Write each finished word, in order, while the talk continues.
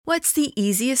What's the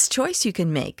easiest choice you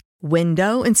can make?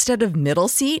 Window instead of middle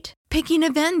seat? Picking a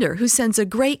vendor who sends a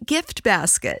great gift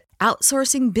basket?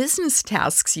 Outsourcing business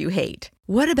tasks you hate?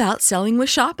 What about selling with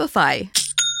Shopify?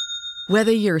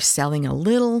 Whether you're selling a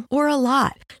little or a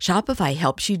lot, Shopify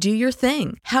helps you do your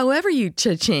thing, however you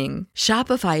cha-ching.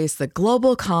 Shopify is the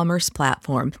global commerce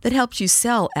platform that helps you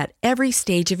sell at every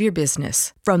stage of your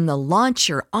business. From the launch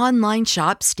your online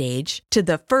shop stage to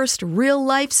the first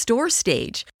real-life store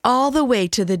stage, all the way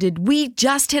to the did we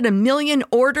just hit a million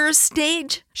orders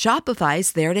stage.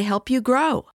 Shopify's there to help you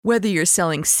grow. Whether you're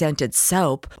selling scented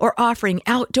soap or offering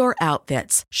outdoor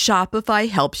outfits, Shopify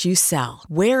helps you sell.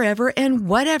 Wherever and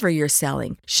whatever you're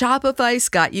selling, Shopify's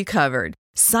got you covered.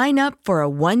 Sign up for a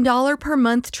 $1 per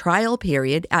month trial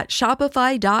period at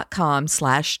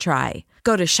shopify.com/try.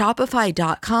 Go to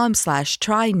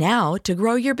shopify.com/try now to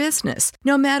grow your business,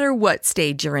 no matter what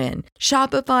stage you're in.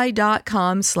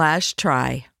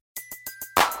 Shopify.com/try.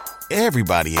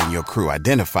 Everybody in your crew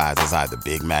identifies as either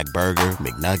Big Mac Burger,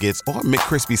 McNuggets, or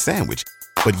McCrispy Sandwich.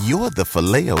 But you're the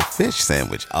Filet-O-Fish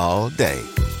Sandwich all day.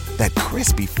 That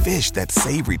crispy fish, that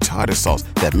savory tartar sauce,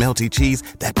 that melty cheese,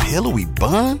 that pillowy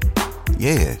bun.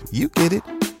 Yeah, you get it.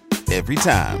 Every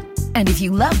time. And if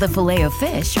you love the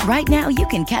Filet-O-Fish, right now you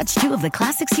can catch two of the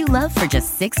classics you love for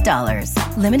just $6.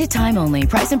 Limited time only.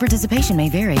 Price and participation may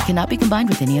vary. Cannot be combined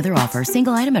with any other offer.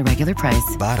 Single item at regular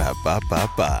price.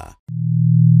 Ba-da-ba-ba-ba.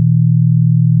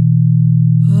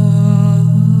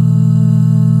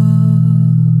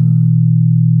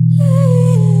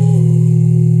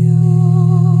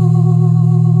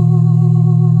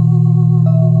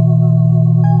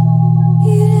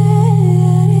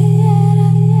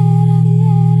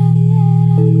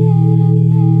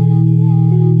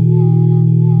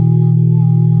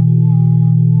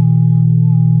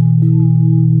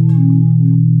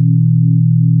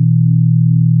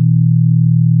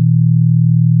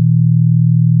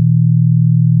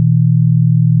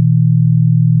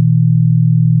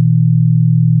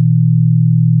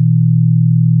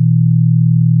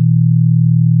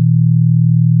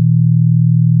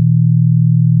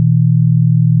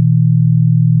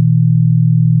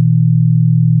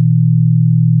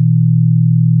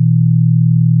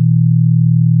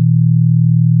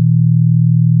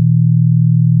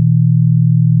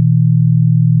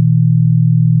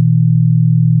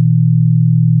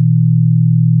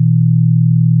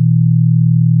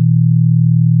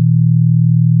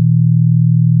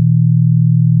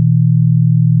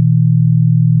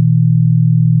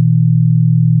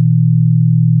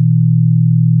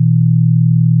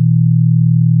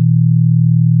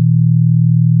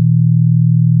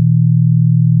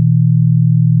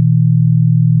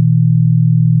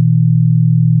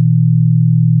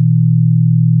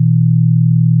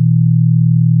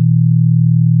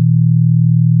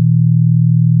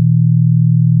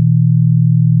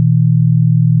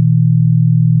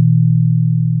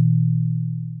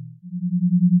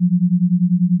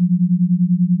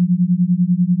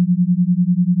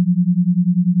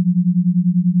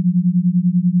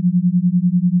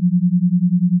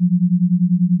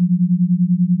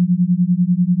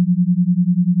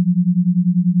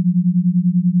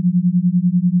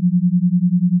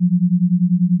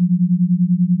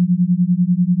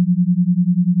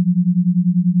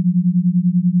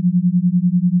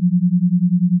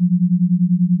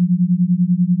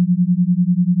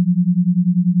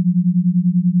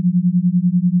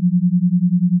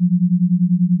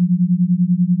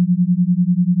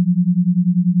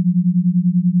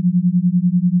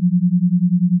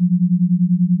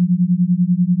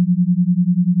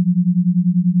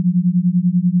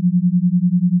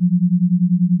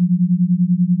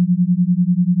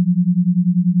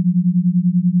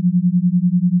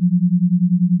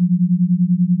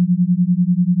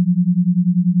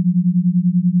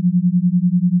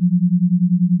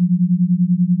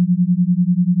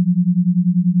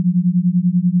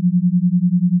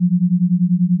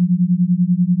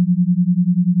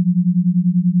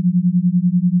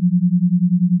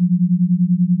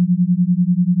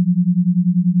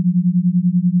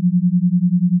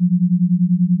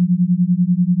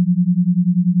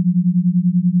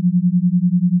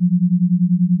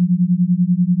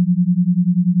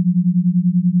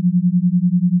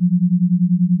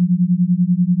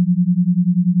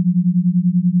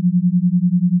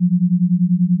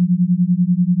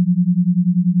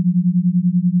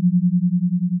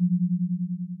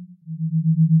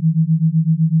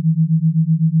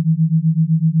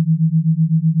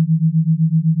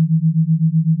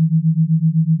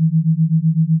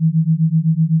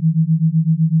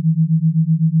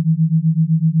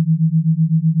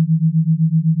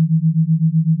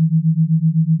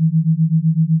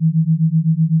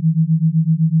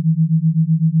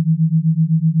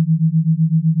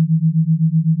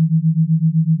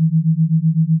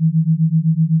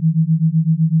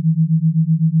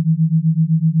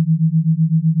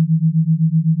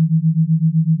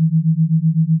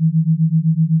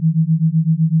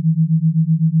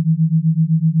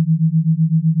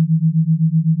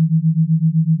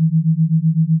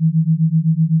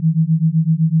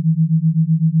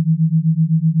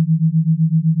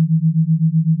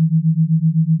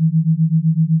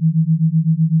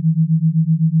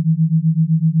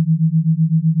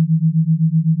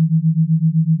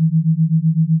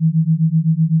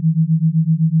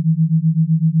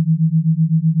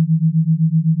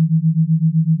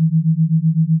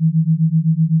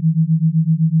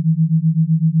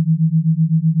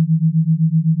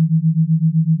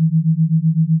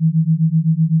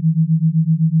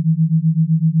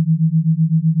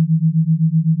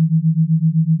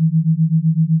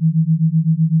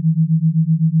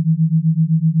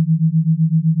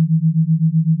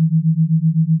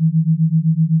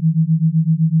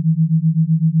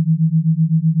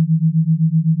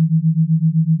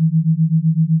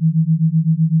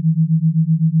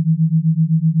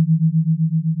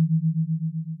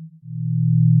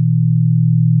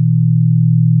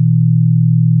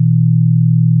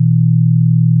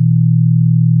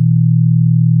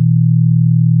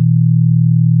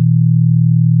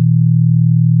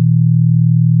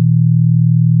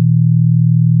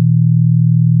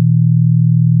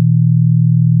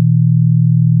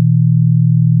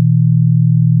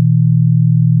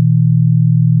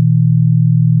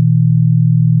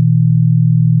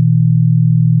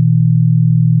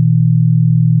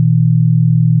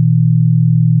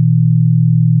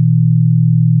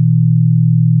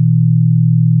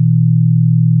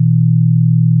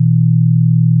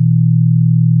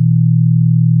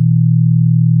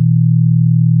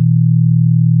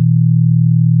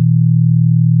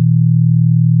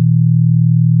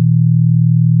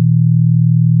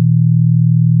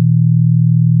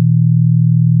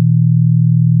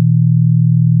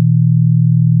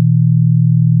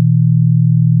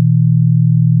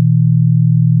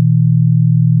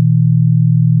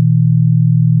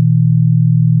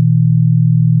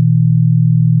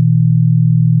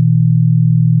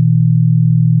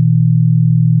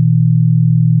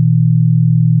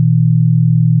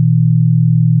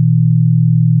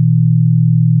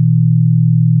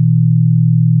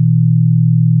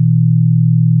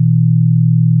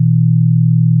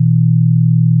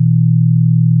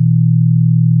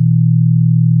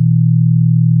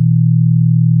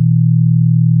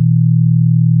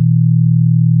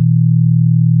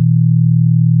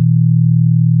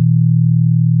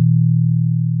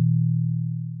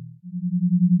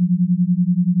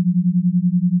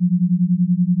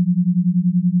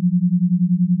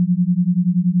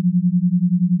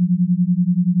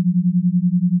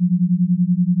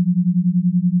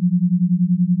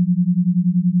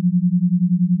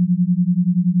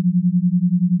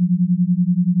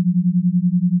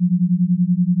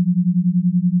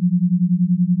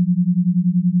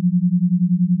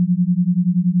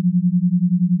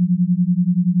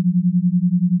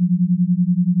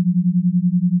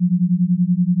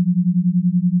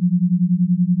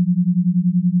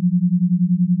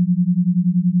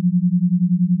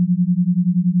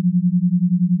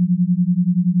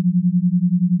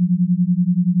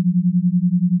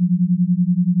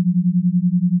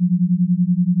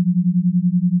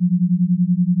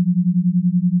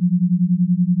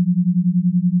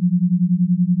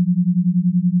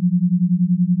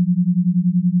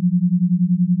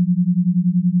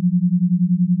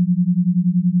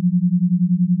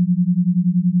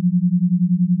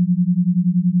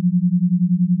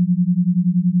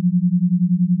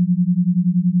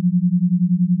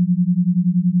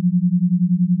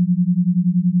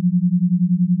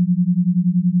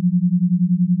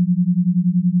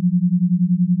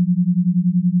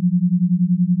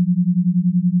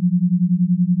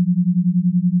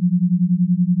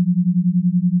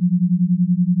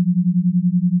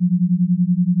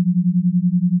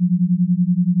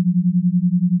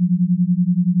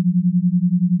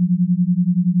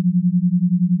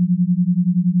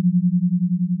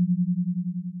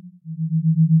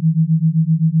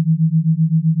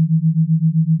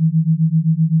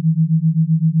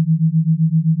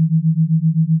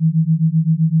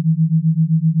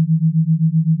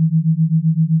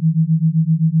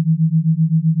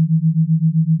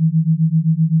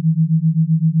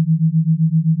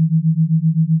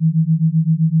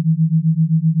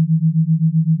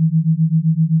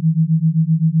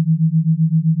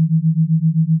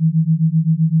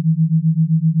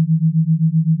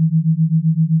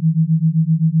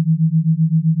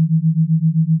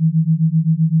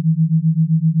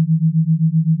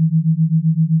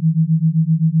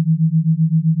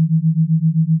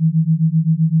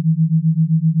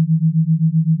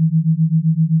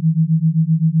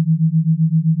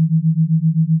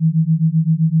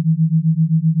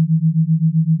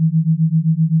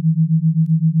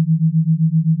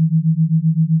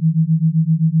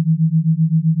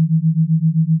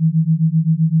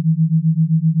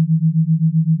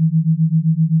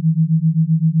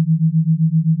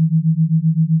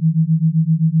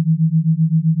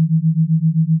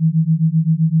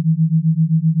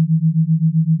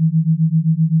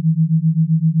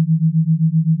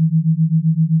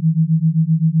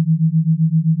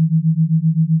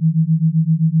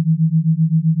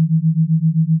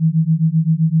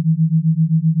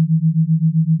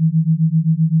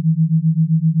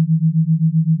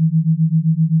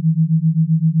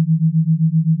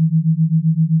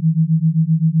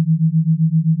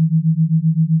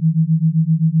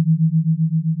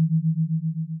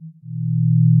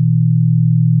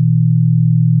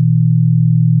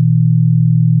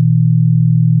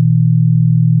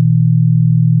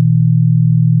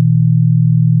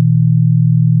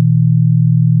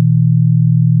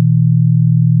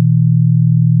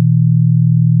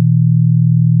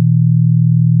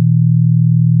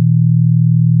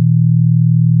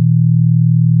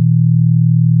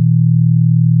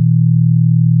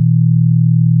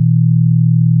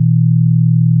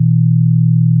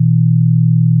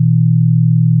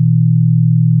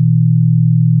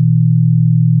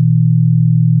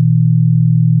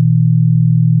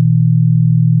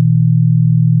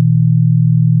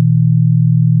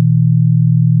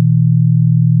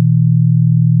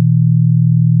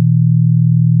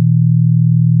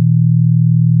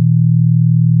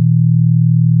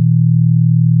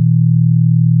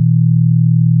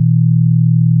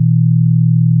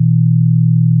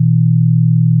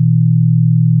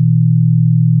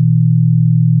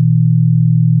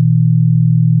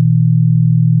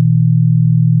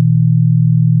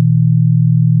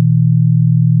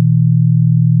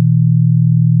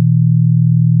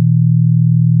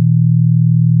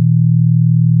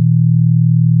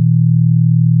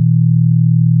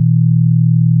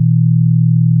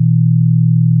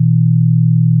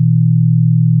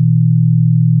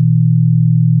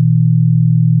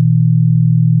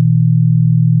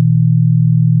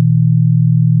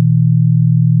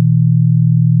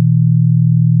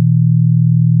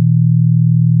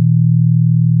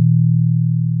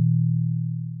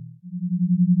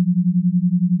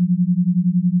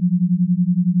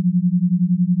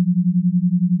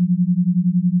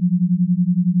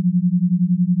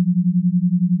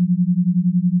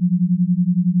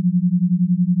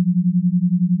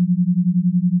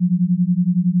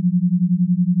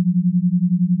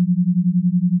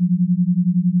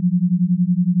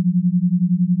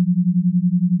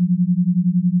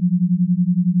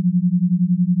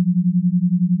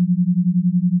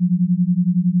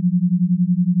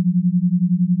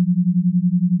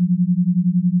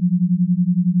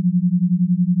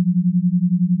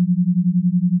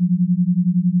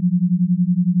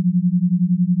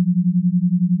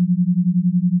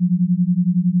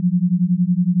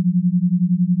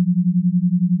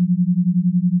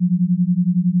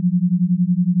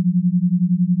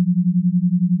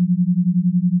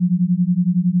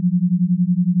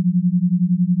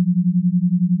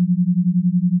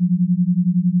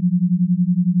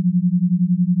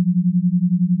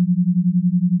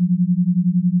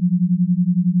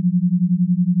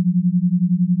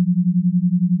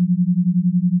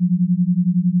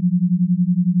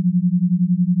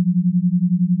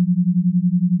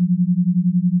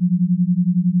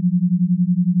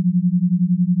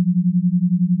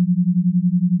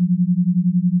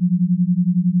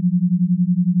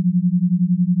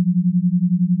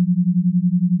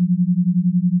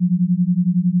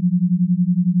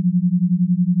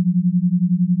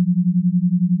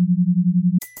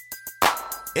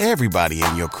 Everybody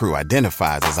in your crew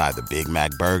identifies as either Big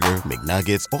Mac Burger,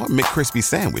 McNuggets, or McCrispy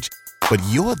Sandwich. But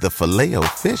you're the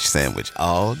Filet-O-Fish Sandwich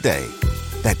all day.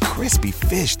 That crispy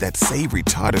fish, that savory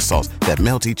tartar sauce, that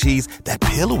melty cheese, that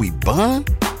pillowy bun.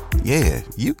 Yeah,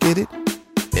 you get it.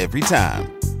 Every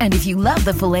time. And if you love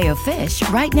the Filet-O-Fish,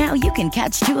 right now you can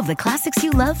catch two of the classics you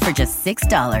love for just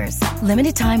 $6.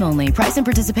 Limited time only. Price and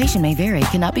participation may vary.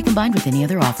 Cannot be combined with any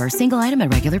other offer. Single item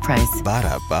at regular price.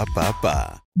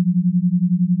 Ba-da-ba-ba-ba.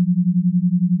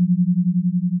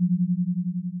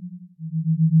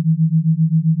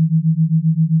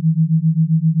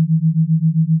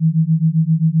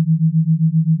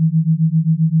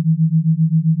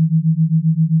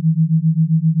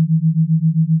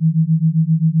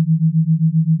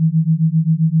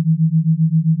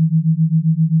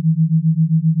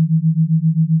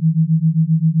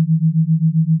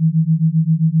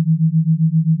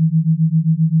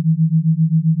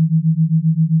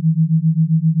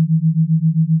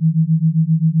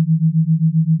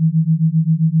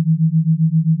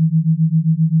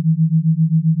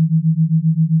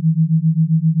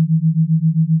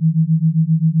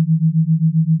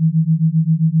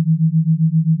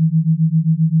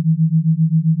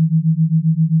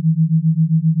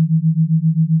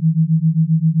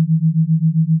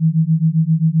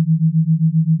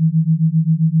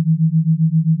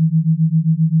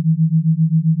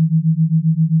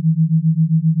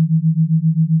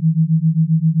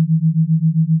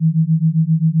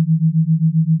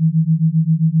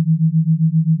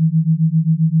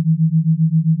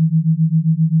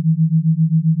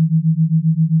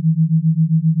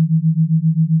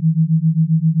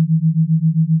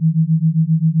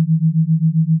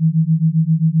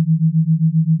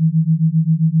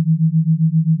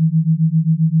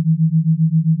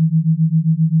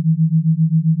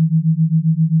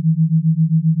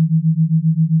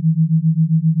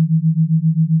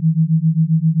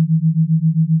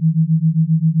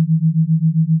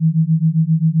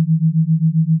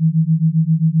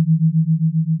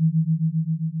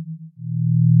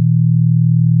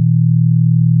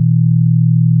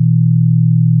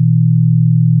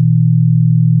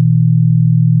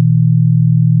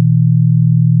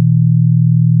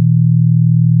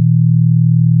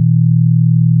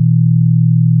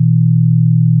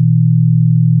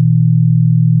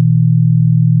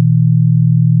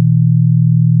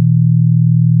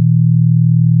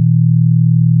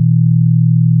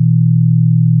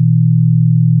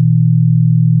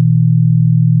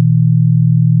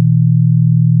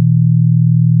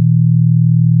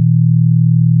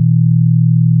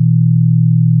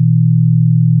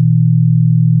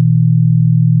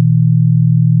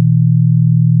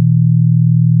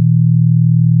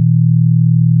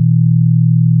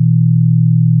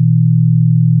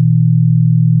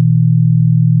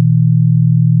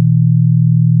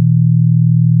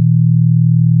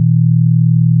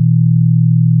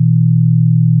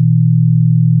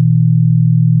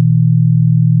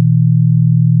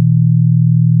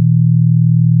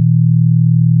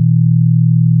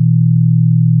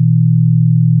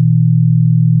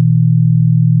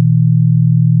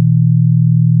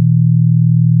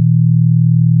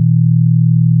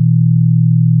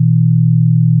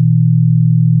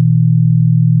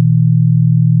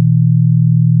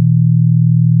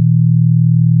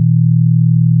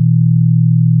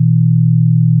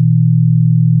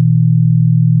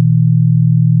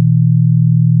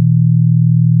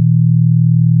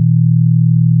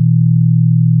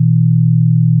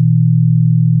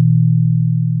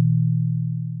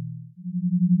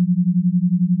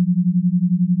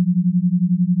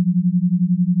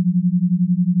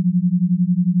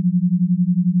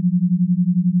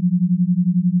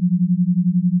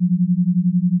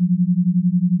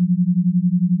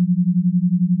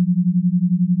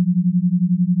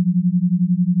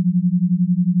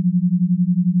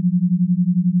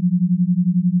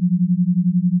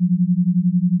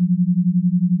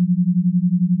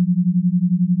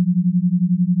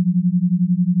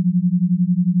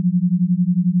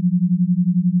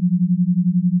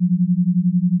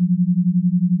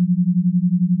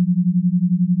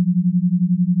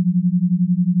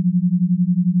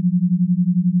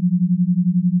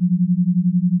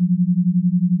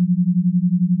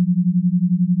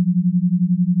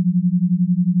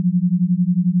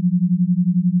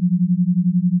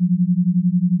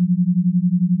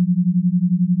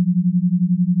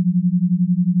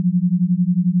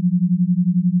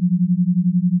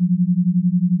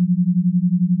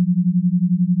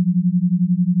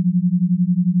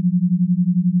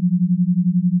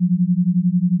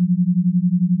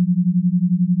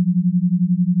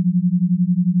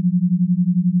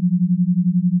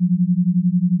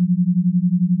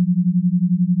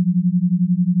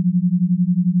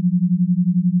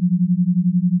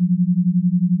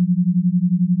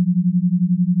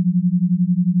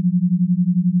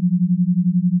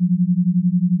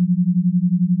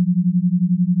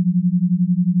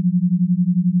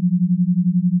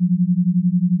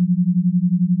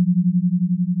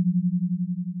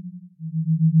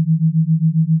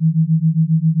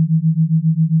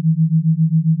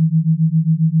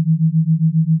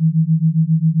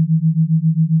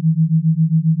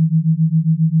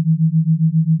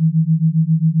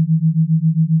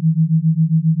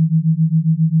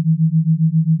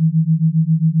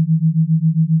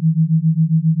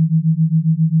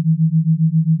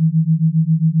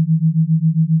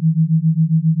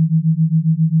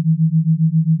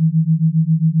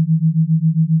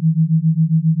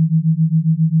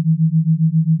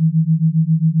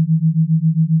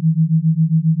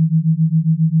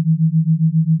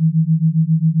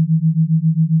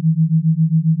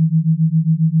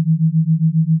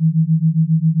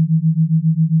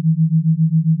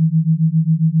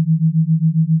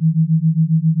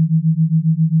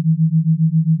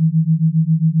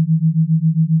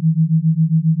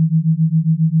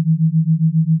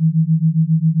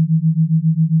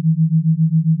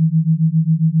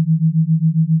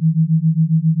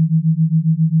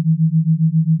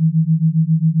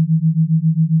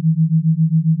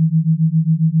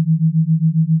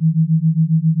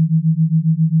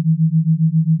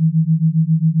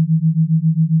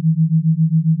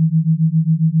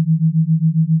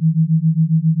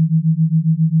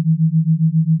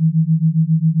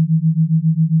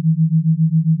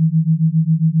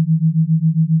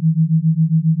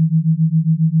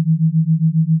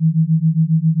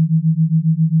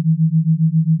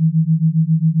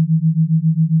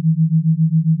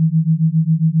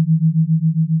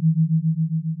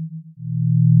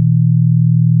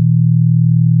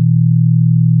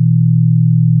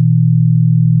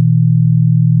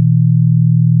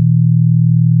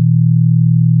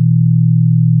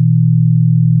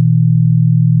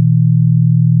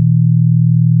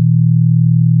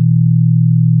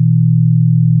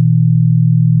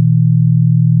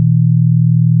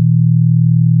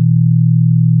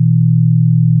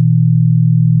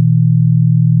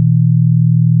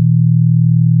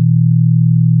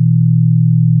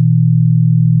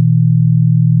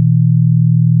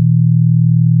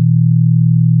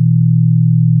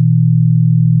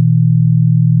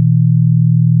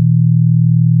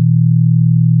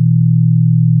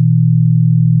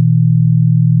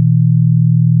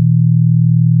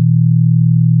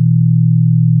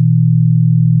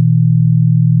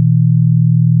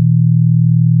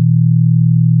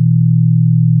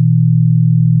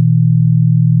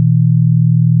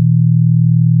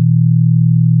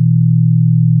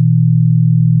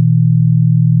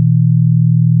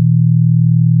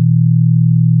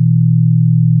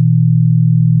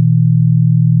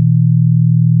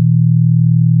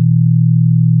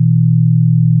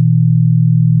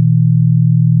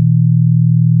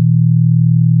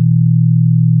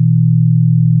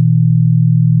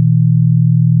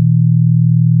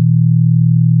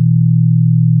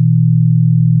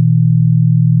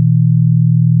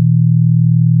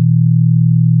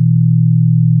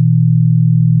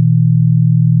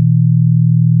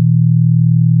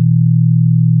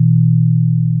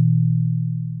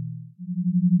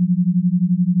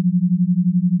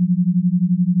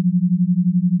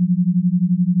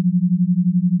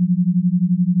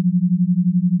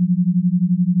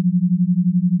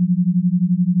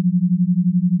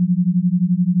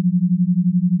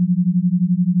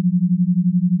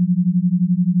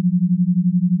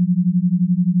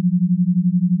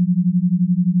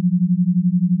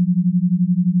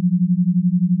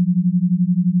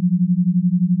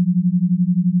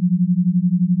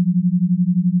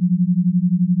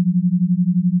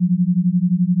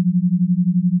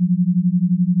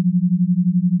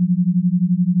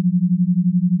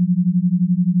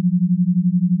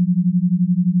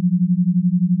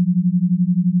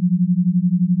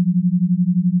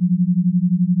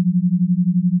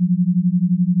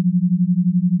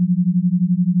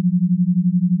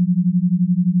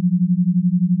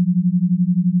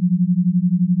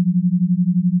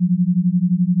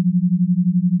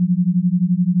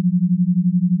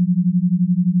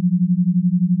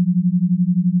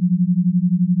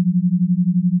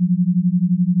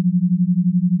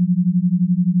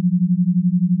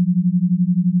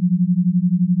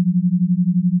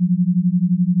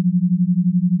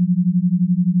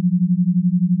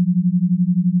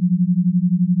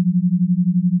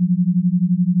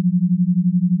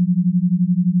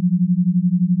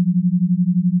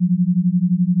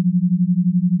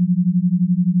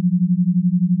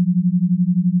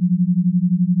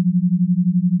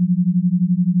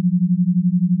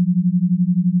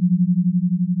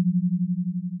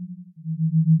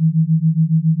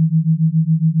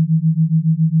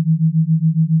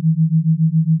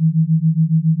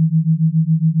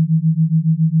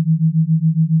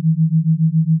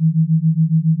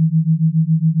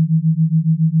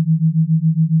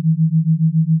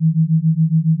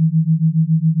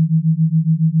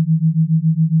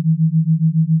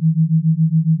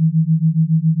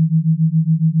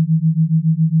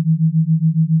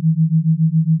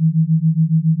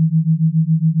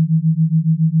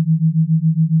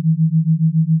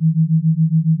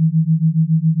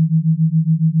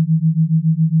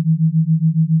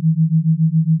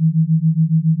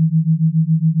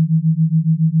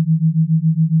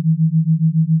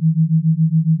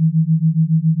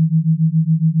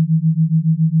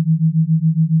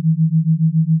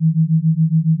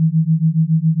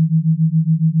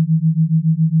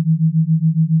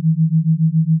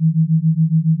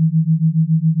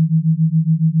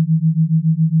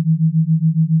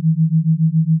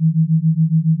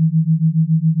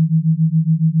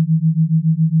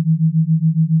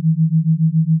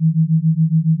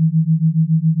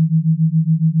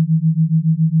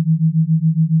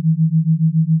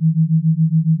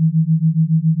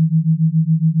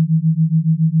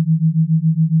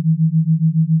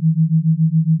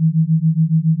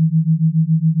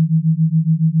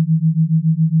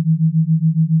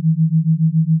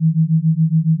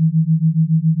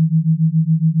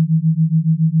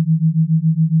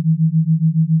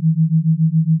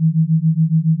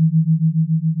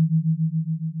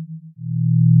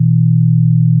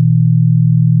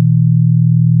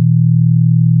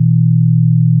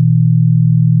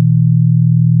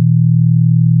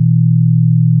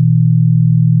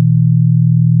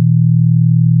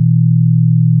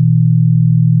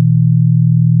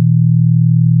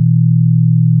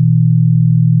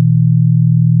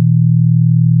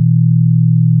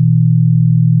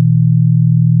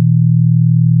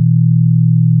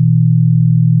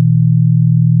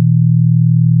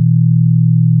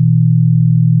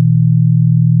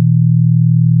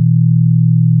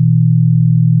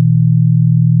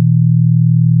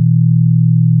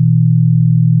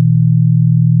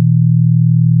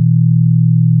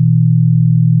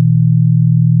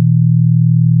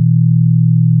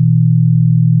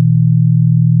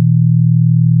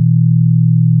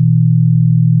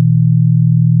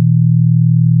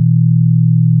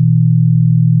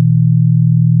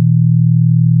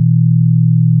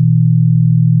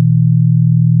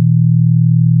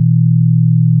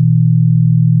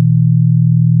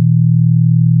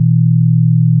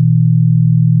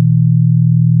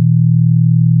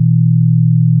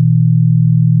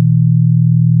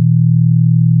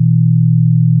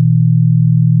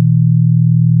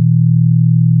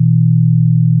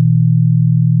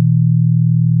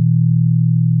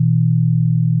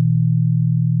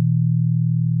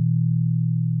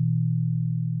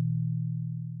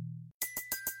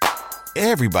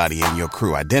 Everybody in your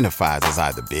crew identifies as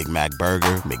either Big Mac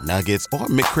Burger, McNuggets, or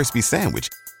McCrispy Sandwich.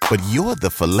 But you're the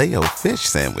Filet-O-Fish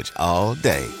Sandwich all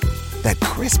day. That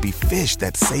crispy fish,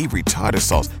 that savory tartar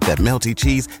sauce, that melty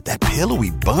cheese, that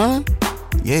pillowy bun.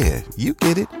 Yeah, you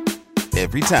get it.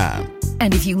 Every time.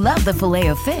 And if you love the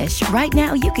Filet-O-Fish, right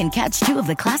now you can catch two of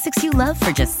the classics you love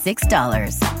for just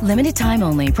 $6. Limited time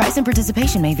only. Price and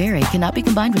participation may vary. Cannot be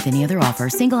combined with any other offer.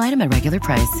 Single item at regular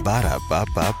price.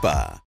 Ba-da-ba-ba-ba.